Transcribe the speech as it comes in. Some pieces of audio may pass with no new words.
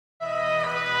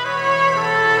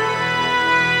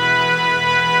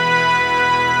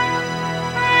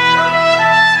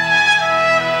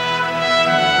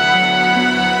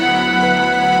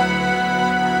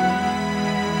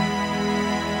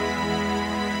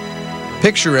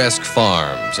Picturesque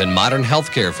farms and modern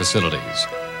healthcare facilities,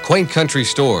 quaint country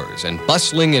stores and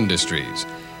bustling industries.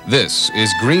 This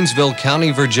is Greensville County,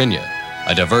 Virginia,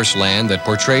 a diverse land that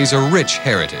portrays a rich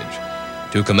heritage.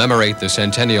 To commemorate the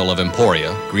centennial of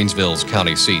Emporia, Greensville's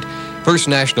county seat, First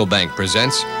National Bank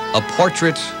presents A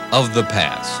Portrait of the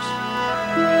Past.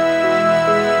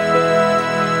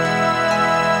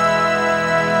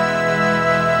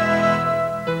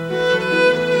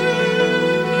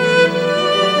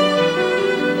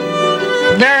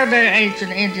 Very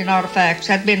ancient Indian artifacts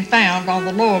had been found on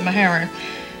the lower Meherrin,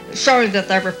 showing that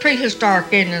they were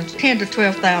prehistoric Indians 10 to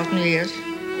 12,000 years.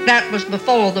 That was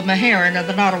before the Meherrin and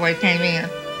the Nottoway came in.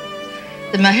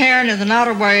 The Meherrin and the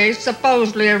Nottoway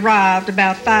supposedly arrived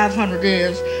about 500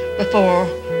 years before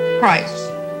Christ.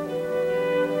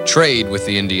 Trade with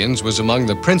the Indians was among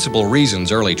the principal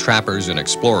reasons early trappers and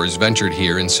explorers ventured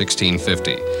here in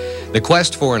 1650. The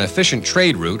quest for an efficient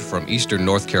trade route from eastern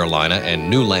North Carolina and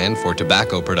new land for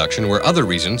tobacco production were other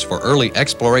reasons for early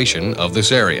exploration of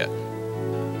this area.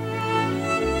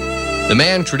 The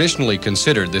man traditionally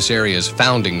considered this area's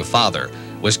founding father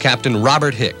was Captain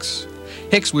Robert Hicks.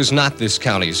 Hicks was not this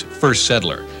county's first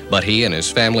settler, but he and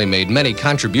his family made many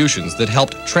contributions that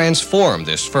helped transform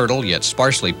this fertile yet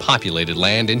sparsely populated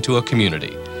land into a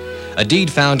community. A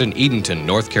deed found in Edenton,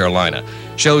 North Carolina,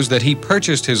 shows that he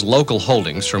purchased his local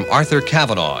holdings from Arthur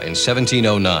Cavanaugh in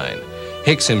 1709.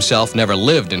 Hicks himself never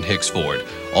lived in Hicksford,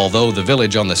 although the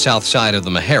village on the south side of the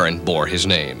Meherrin bore his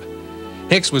name.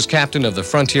 Hicks was captain of the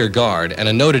Frontier Guard and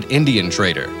a noted Indian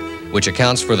trader, which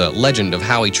accounts for the legend of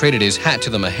how he traded his hat to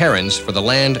the Meherrins for the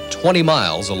land 20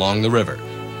 miles along the river.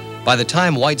 By the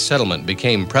time white settlement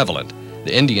became prevalent,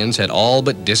 the Indians had all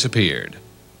but disappeared.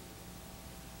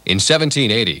 In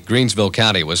 1780, Greensville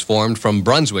County was formed from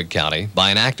Brunswick County by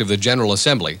an act of the General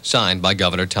Assembly signed by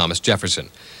Governor Thomas Jefferson.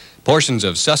 Portions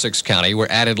of Sussex County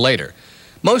were added later.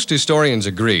 Most historians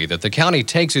agree that the county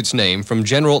takes its name from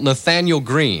General Nathaniel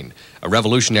Greene, a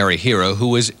Revolutionary hero who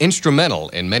was instrumental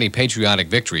in many patriotic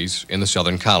victories in the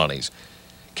southern colonies.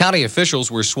 County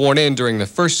officials were sworn in during the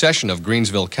first session of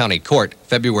Greensville County Court,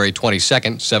 February 22,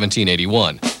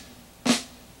 1781.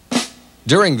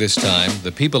 During this time,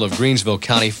 the people of Greensville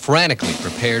County frantically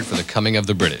prepared for the coming of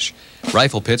the British.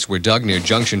 Rifle pits were dug near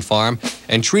Junction Farm,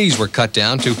 and trees were cut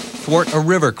down to thwart a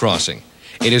river crossing.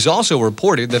 It is also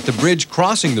reported that the bridge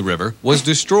crossing the river was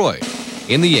destroyed.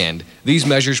 In the end, these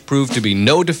measures proved to be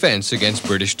no defense against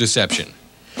British deception.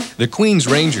 The Queen's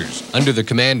Rangers, under the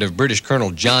command of British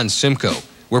Colonel John Simcoe,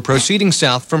 were proceeding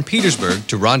south from Petersburg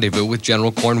to rendezvous with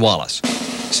General Cornwallis.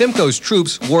 Simcoe's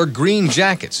troops wore green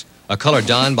jackets, a color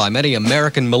donned by many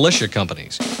American militia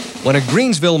companies. When a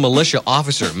Greensville militia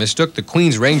officer mistook the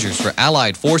Queen's Rangers for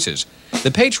Allied forces,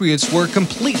 the Patriots were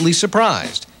completely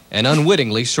surprised and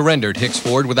unwittingly surrendered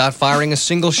Hicksford without firing a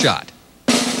single shot.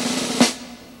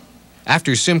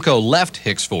 After Simcoe left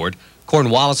Hicksford,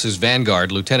 Cornwallis's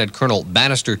vanguard, Lieutenant Colonel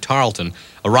Bannister Tarleton,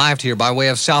 arrived here by way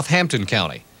of Southampton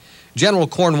County. General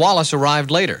Cornwallis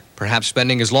arrived later, perhaps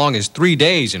spending as long as 3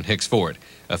 days in Hicksford.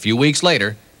 A few weeks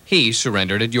later, he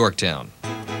surrendered at Yorktown.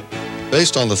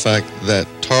 Based on the fact that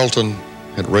Tarleton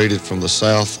had raided from the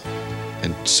south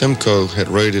and Simcoe had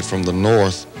raided from the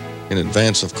north in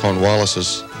advance of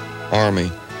Cornwallis's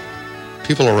army,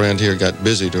 people around here got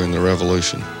busy during the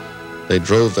Revolution. They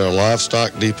drove their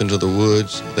livestock deep into the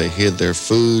woods, they hid their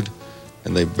food,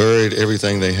 and they buried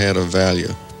everything they had of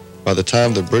value. By the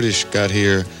time the British got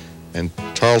here and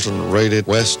Tarleton raided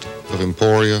west of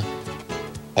Emporia,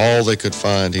 all they could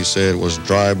find, he said, was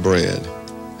dry bread.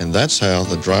 And that's how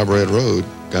the Dry Bread Road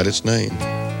got its name.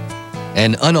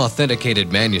 An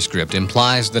unauthenticated manuscript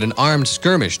implies that an armed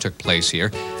skirmish took place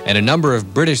here and a number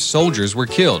of British soldiers were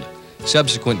killed.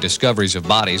 Subsequent discoveries of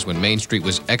bodies when Main Street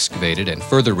was excavated and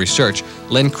further research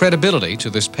lend credibility to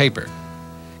this paper.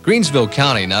 Greensville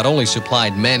County not only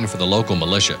supplied men for the local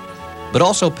militia, but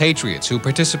also patriots who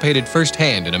participated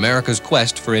firsthand in America's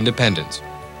quest for independence.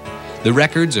 The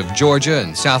records of Georgia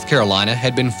and South Carolina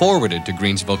had been forwarded to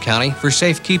Greensville County for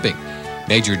safekeeping.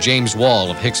 Major James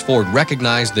Wall of Hicksford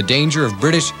recognized the danger of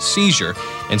British seizure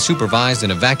and supervised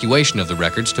an evacuation of the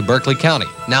records to Berkeley County,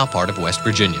 now part of West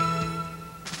Virginia.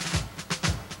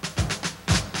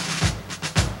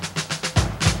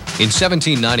 In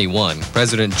 1791,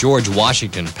 President George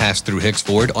Washington passed through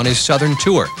Hicksford on his southern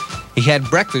tour. He had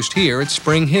breakfast here at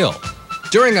Spring Hill.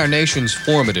 During our nation's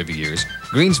formative years,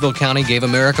 Greensville County gave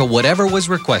America whatever was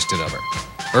requested of her.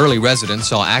 Early residents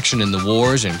saw action in the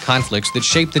wars and conflicts that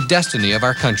shaped the destiny of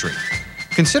our country.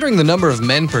 Considering the number of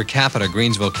men per capita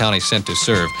Greensville County sent to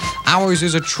serve, ours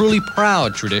is a truly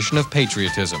proud tradition of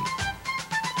patriotism.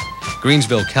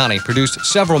 Greensville County produced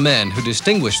several men who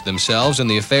distinguished themselves in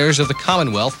the affairs of the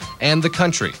Commonwealth and the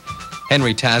country.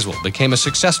 Henry Tazewell became a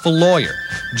successful lawyer,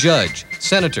 judge,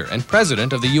 senator, and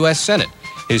president of the U.S. Senate.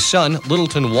 His son,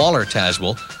 Littleton Waller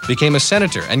Tazewell, became a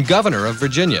senator and governor of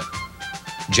Virginia.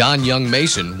 John Young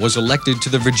Mason was elected to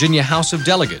the Virginia House of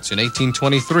Delegates in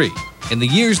 1823. In the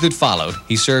years that followed,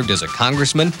 he served as a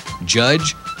congressman,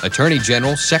 judge, attorney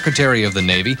general, secretary of the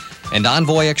Navy, and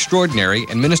envoy extraordinary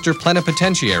and minister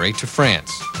plenipotentiary to France.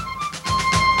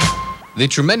 The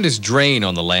tremendous drain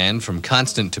on the land from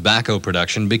constant tobacco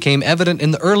production became evident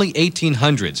in the early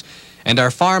 1800s, and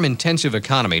our farm-intensive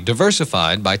economy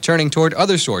diversified by turning toward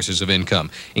other sources of income,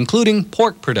 including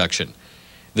pork production.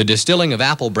 The distilling of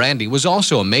apple brandy was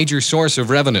also a major source of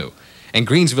revenue, and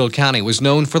Greensville County was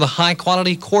known for the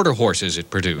high-quality quarter horses it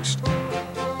produced.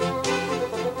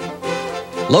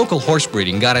 Local horse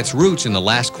breeding got its roots in the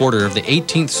last quarter of the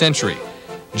 18th century.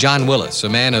 John Willis, a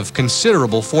man of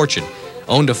considerable fortune,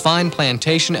 owned a fine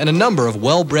plantation and a number of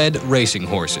well-bred racing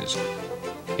horses.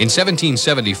 In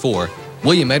 1774,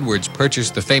 William Edwards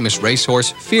purchased the famous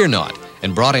racehorse Fear Not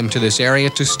and brought him to this area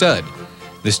to stud.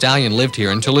 The stallion lived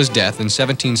here until his death in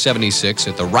 1776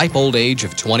 at the ripe old age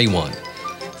of 21.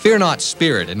 Fear Not's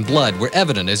spirit and blood were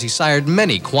evident as he sired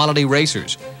many quality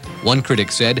racers. One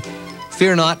critic said,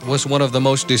 "Fear Not was one of the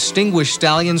most distinguished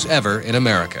stallions ever in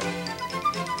America."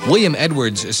 William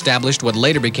Edwards established what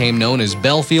later became known as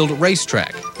Belfield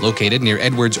Racetrack, located near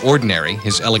Edwards' Ordinary,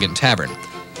 his elegant tavern.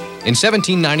 In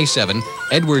 1797,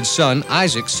 Edwards' son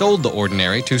Isaac sold the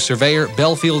Ordinary to surveyor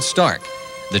Belfield Stark.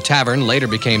 The tavern later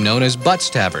became known as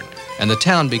Butt's Tavern, and the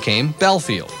town became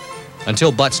Belfield.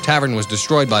 Until Butt's Tavern was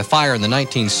destroyed by fire in the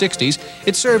 1960s,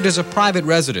 it served as a private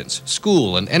residence,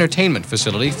 school, and entertainment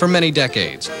facility for many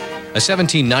decades. A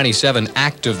 1797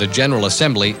 Act of the General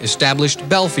Assembly established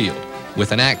Belfield,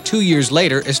 with an act 2 years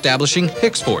later establishing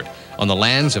Hicksford on the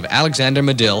lands of Alexander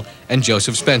Medill and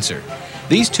Joseph Spencer.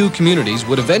 These two communities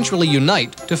would eventually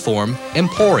unite to form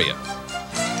Emporia.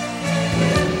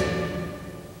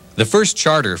 The first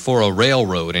charter for a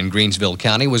railroad in Greensville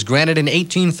County was granted in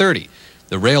 1830.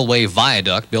 The railway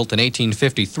viaduct, built in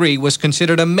 1853, was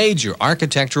considered a major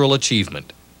architectural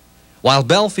achievement. While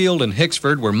Belfield and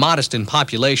Hicksford were modest in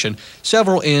population,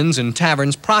 several inns and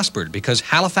taverns prospered because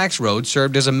Halifax Road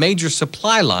served as a major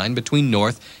supply line between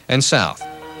north and south.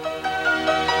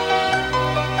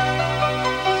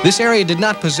 This area did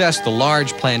not possess the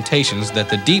large plantations that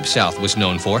the Deep South was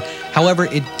known for. However,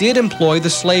 it did employ the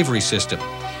slavery system.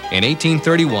 In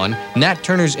 1831, Nat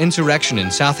Turner's insurrection in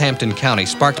Southampton County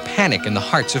sparked panic in the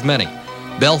hearts of many.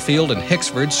 Belfield and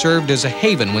Hicksford served as a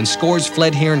haven when scores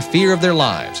fled here in fear of their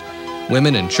lives.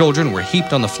 Women and children were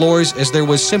heaped on the floors as there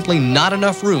was simply not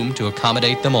enough room to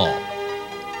accommodate them all.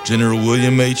 General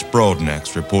William H.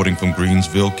 Broadnax reporting from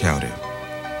Greensville County.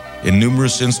 In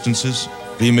numerous instances,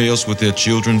 females with their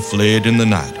children fled in the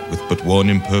night with but one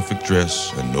imperfect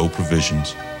dress and no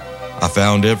provisions. I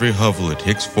found every hovel at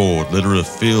Hicks Ford literally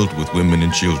filled with women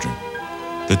and children.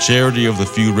 The charity of the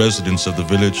few residents of the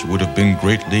village would have been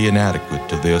greatly inadequate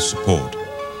to their support.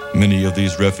 Many of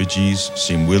these refugees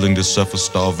seem willing to suffer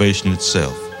starvation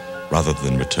itself rather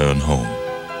than return home.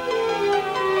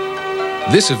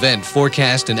 This event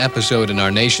forecast an episode in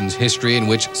our nation's history in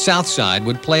which Southside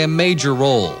would play a major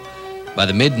role. By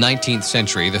the mid-19th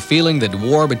century, the feeling that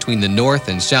war between the North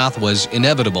and South was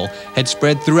inevitable had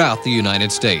spread throughout the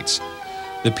United States.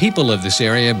 The people of this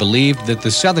area believed that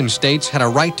the Southern states had a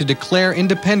right to declare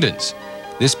independence.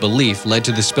 This belief led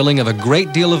to the spilling of a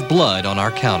great deal of blood on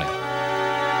our county.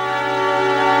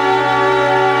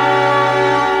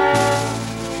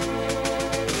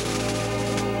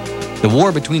 The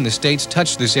war between the states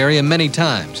touched this area many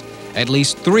times. At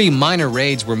least 3 minor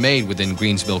raids were made within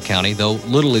Greensville County, though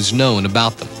little is known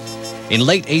about them. In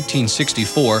late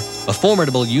 1864, a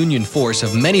formidable Union force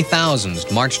of many thousands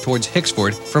marched towards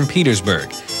Hicksford from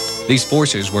Petersburg. These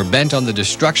forces were bent on the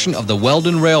destruction of the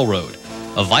Weldon Railroad,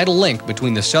 a vital link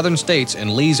between the southern states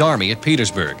and Lee's army at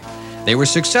Petersburg. They were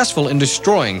successful in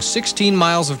destroying 16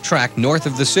 miles of track north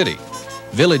of the city.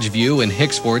 Village View in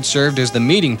Hicksford served as the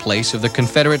meeting place of the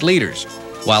Confederate leaders,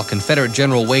 while Confederate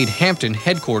General Wade Hampton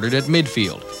headquartered at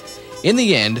Midfield. In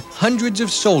the end, hundreds of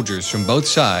soldiers from both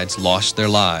sides lost their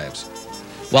lives.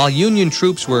 While Union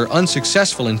troops were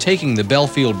unsuccessful in taking the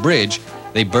Belfield Bridge,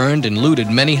 they burned and looted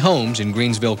many homes in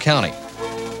Greensville County.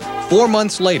 4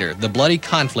 months later, the bloody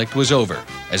conflict was over,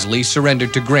 as Lee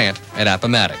surrendered to Grant at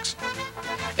Appomattox.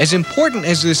 As important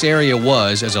as this area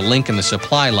was as a link in the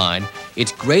supply line,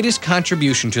 its greatest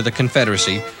contribution to the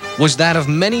Confederacy was that of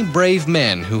many brave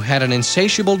men who had an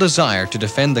insatiable desire to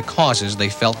defend the causes they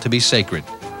felt to be sacred.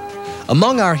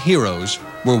 Among our heroes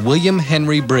were William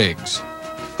Henry Briggs,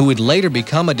 who would later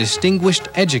become a distinguished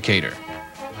educator,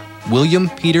 William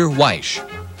Peter Weish,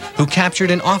 who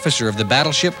captured an officer of the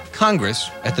battleship Congress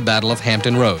at the Battle of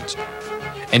Hampton Roads,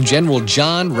 and General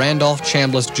John Randolph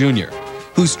Chambliss, Jr.,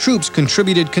 whose troops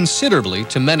contributed considerably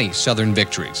to many Southern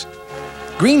victories.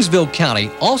 Greensville County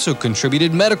also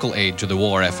contributed medical aid to the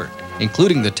war effort,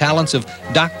 including the talents of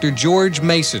Dr. George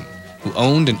Mason, who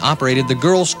owned and operated the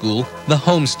girls' school, the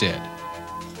Homestead.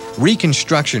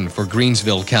 Reconstruction for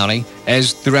Greensville County,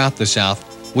 as throughout the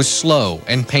South, was slow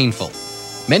and painful.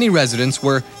 Many residents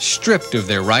were stripped of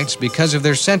their rights because of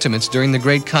their sentiments during the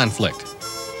Great Conflict.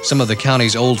 Some of the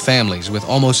county's old families with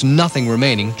almost nothing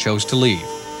remaining chose to leave.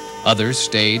 Others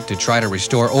stayed to try to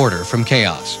restore order from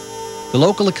chaos. The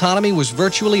local economy was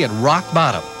virtually at rock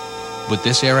bottom, but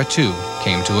this era too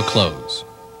came to a close.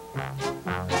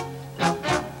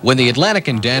 When the Atlantic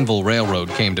and Danville Railroad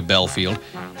came to Belfield,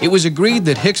 it was agreed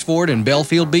that Hicksford and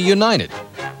Belfield be united.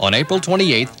 On April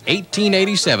 28,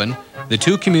 1887, the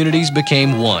two communities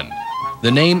became one.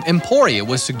 The name Emporia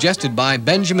was suggested by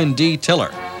Benjamin D.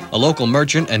 Tiller, a local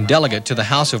merchant and delegate to the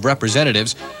House of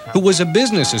Representatives, who was a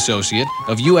business associate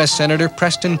of U.S. Senator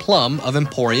Preston Plum of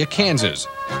Emporia, Kansas.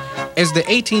 As the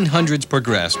 1800s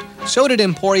progressed, so did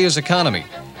Emporia's economy.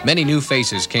 Many new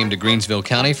faces came to Greensville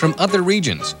County from other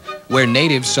regions. Where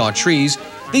natives saw trees,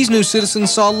 these new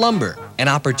citizens saw lumber and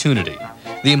opportunity.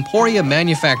 The Emporia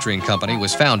Manufacturing Company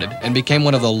was founded and became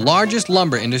one of the largest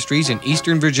lumber industries in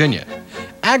eastern Virginia.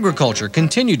 Agriculture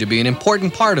continued to be an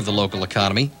important part of the local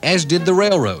economy, as did the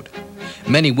railroad.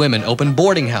 Many women opened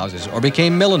boarding houses or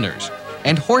became milliners,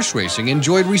 and horse racing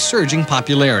enjoyed resurging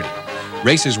popularity.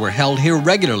 Races were held here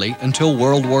regularly until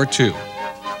World War II.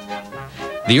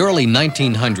 The early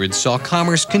 1900s saw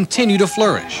commerce continue to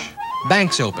flourish,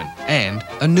 banks opened, and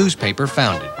a newspaper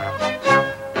founded.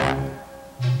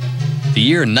 The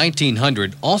year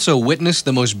 1900 also witnessed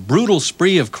the most brutal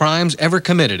spree of crimes ever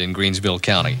committed in Greensville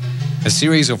County. A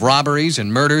series of robberies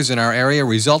and murders in our area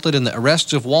resulted in the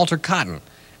arrests of Walter Cotton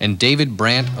and David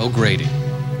Brant O'Grady.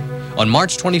 On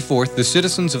March 24th, the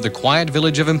citizens of the quiet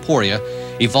village of Emporia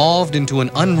evolved into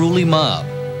an unruly mob.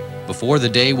 Before the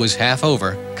day was half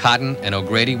over, Cotton and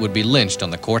O'Grady would be lynched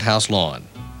on the courthouse lawn.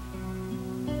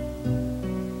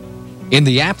 In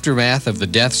the aftermath of the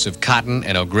deaths of Cotton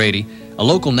and O'Grady, a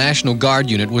local National Guard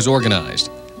unit was organized.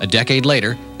 A decade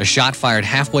later, a shot fired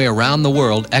halfway around the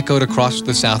world echoed across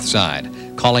the South Side,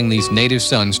 calling these native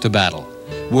sons to battle.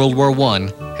 World War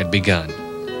I had begun.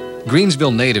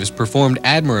 Greensville natives performed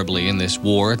admirably in this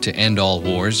war to end all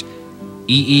wars.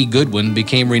 E. Goodwin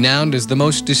became renowned as the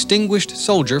most distinguished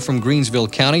soldier from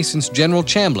Greensville County since General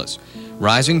Chambliss,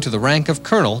 rising to the rank of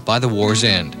colonel by the war's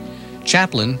end.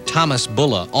 Chaplain Thomas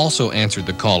Bulla also answered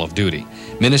the call of duty,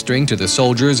 ministering to the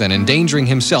soldiers and endangering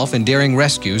himself in daring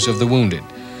rescues of the wounded.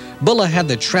 Bulla had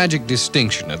the tragic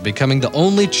distinction of becoming the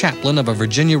only chaplain of a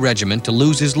Virginia regiment to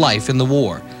lose his life in the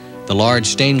war. The large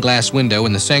stained glass window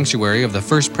in the sanctuary of the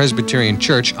First Presbyterian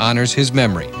Church honors his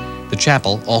memory. The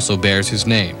chapel also bears his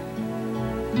name.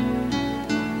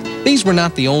 These were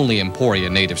not the only Emporia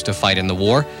natives to fight in the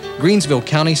war. Greensville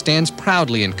County stands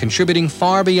proudly in contributing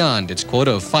far beyond its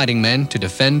quota of fighting men to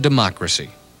defend democracy.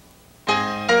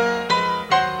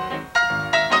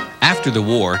 After the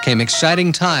war came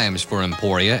exciting times for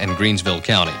Emporia and Greensville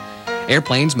County.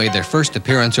 Airplanes made their first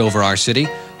appearance over our city,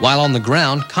 while on the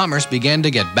ground, commerce began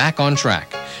to get back on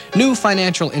track. New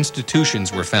financial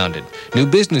institutions were founded, new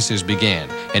businesses began,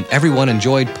 and everyone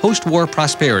enjoyed post-war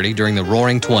prosperity during the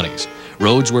Roaring '20s.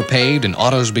 Roads were paved and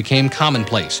autos became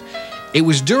commonplace. It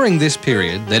was during this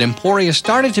period that Emporia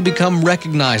started to become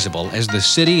recognizable as the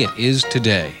city it is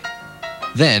today.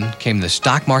 Then came the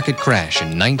stock market crash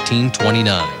in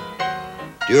 1929.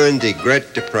 During the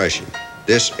Great Depression,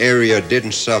 this area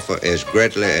didn't suffer as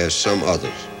greatly as some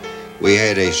others. We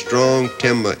had a strong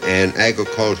timber and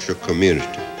agriculture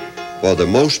community. For the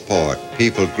most part,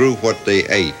 people grew what they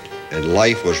ate, and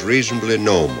life was reasonably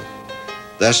normal.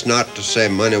 That's not to say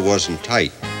money wasn't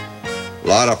tight. A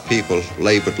lot of people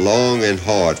labored long and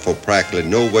hard for practically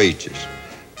no wages,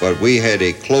 but we had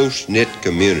a close-knit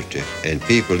community, and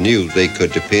people knew they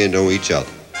could depend on each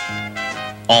other.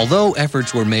 Although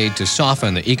efforts were made to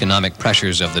soften the economic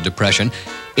pressures of the Depression,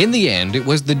 in the end it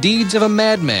was the deeds of a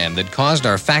madman that caused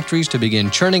our factories to begin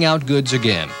churning out goods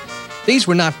again. These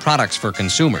were not products for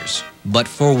consumers, but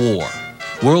for war.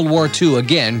 World War II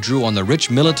again drew on the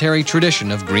rich military tradition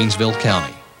of Greensville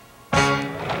County.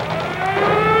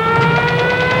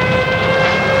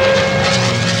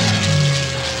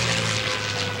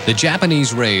 The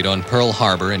Japanese raid on Pearl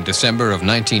Harbor in December of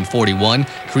 1941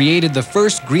 created the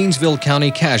first Greensville County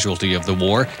casualty of the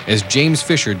war as James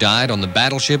Fisher died on the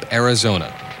battleship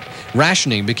Arizona.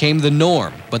 Rationing became the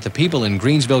norm, but the people in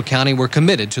Greensville County were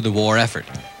committed to the war effort.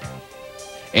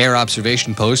 Air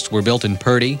observation posts were built in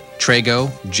Purdy,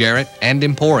 Trago, Jarrett, and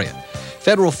Emporia.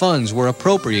 Federal funds were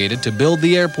appropriated to build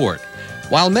the airport.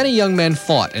 While many young men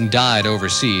fought and died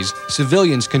overseas,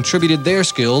 civilians contributed their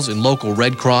skills in local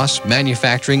Red Cross,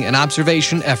 manufacturing, and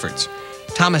observation efforts.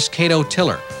 Thomas Cato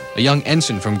Tiller, a young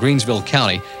ensign from Greensville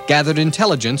County, gathered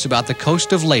intelligence about the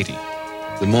coast of Leyte.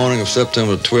 The morning of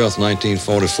September 12,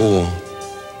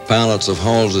 1944, pilots of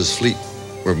Halsey's fleet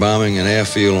were bombing an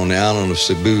airfield on the island of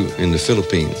Cebu in the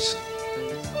Philippines.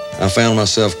 I found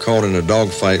myself caught in a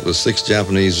dogfight with 6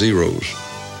 Japanese Zeros.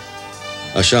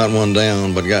 I shot one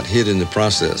down, but got hit in the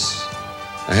process.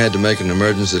 I had to make an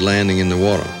emergency landing in the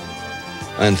water.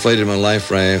 I inflated my life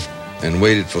raft and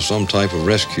waited for some type of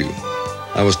rescue.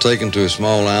 I was taken to a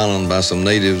small island by some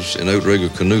natives in outrigger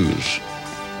canoes.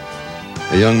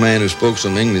 A young man who spoke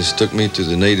some English took me to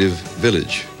the native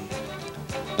village.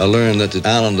 I learned that the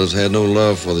islanders had no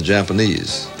love for the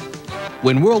Japanese.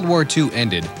 When World War II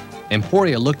ended,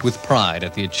 Emporia looked with pride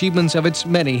at the achievements of its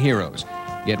many heroes,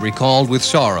 yet recalled with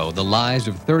sorrow the lives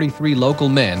of 33 local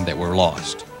men that were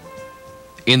lost.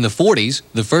 In the 40s,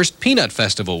 the first Peanut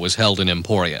Festival was held in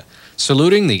Emporia,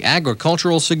 saluting the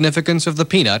agricultural significance of the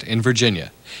peanut in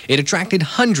Virginia. It attracted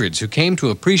hundreds who came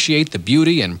to appreciate the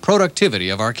beauty and productivity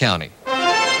of our county.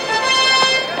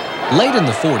 Late in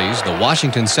the 40s, the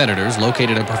Washington Senators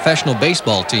located a professional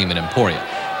baseball team in Emporia.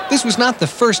 This was not the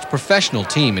first professional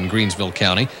team in Greensville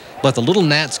County, but the Little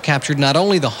Gnats captured not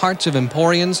only the hearts of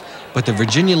Emporians, but the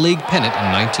Virginia League pennant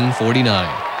in 1949.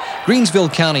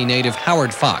 Greensville County native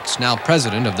Howard Fox, now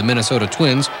president of the Minnesota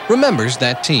Twins, remembers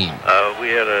that team. We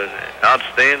had an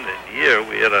outstanding year.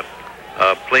 We had a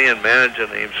playing manager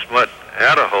named Smut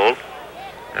Adderholt,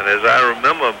 and as I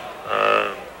remember,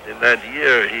 in that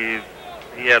year,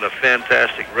 he had a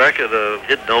fantastic record of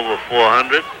hitting over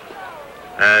 400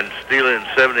 and stealing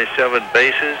 77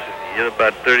 bases. He hit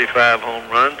about 35 home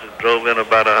runs and drove in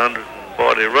about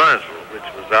 140 runs, which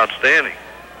was outstanding.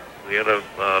 We had a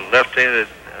left-handed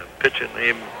pitcher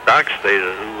named Doc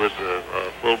Stater, who was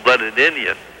a full-blooded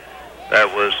Indian that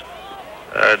was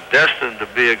destined to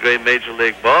be a great major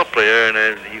league ball player, and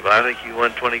I think he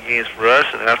won 20 games for us,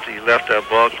 and after he left our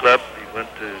ball club, he went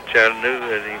to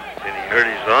Chattanooga, and he hurt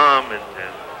his arm, and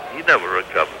he never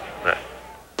recovered from that.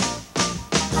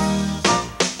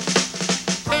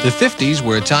 The 50s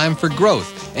were a time for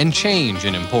growth and change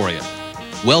in Emporia.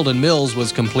 Weldon Mills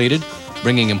was completed,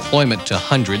 bringing employment to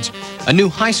hundreds. A new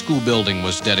high school building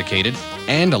was dedicated,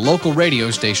 and a local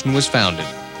radio station was founded.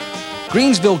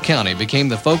 Greensville County became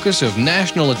the focus of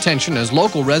national attention as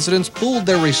local residents pooled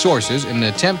their resources in an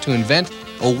attempt to invent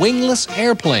a wingless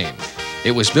airplane.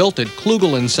 It was built at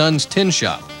Klugel & Sons Tin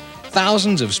Shop.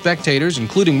 Thousands of spectators,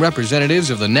 including representatives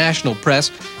of the national press,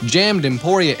 jammed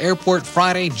Emporia Airport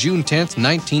Friday, June 10,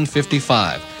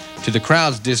 1955. To the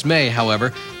crowd's dismay,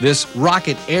 however, this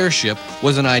rocket airship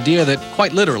was an idea that,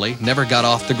 quite literally, never got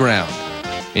off the ground.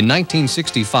 In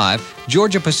 1965,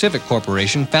 Georgia Pacific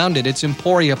Corporation founded its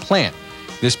Emporia plant.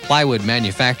 This plywood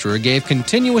manufacturer gave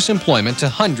continuous employment to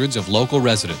hundreds of local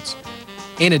residents.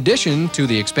 In addition to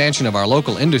the expansion of our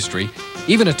local industry,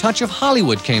 even a touch of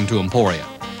Hollywood came to Emporia.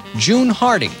 June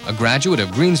Harding, a graduate of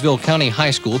Greensville County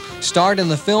High School, starred in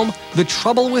the film The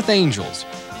Trouble with Angels.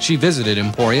 She visited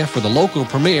Emporia for the local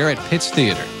premiere at Pitt's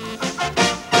Theater.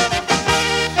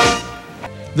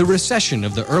 The recession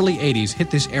of the early 80s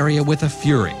hit this area with a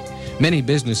fury. Many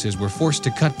businesses were forced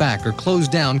to cut back or close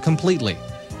down completely.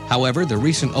 However, the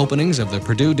recent openings of the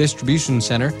Purdue Distribution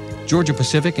Center, Georgia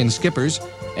Pacific and Skippers,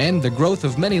 and the growth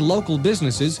of many local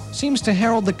businesses seems to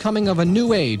herald the coming of a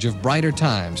new age of brighter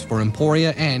times for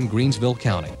Emporia and Greensville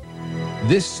County.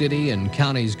 This city and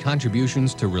county's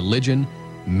contributions to religion,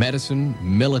 medicine,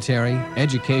 military,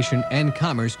 education, and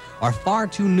commerce are far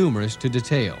too numerous to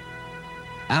detail.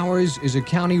 Ours is a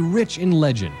county rich in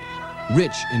legend,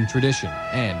 rich in tradition,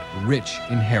 and rich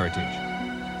in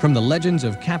heritage. From the legends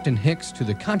of Captain Hicks to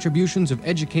the contributions of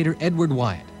educator Edward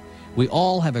Wyatt, we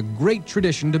all have a great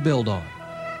tradition to build on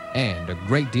and a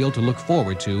great deal to look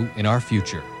forward to in our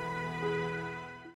future.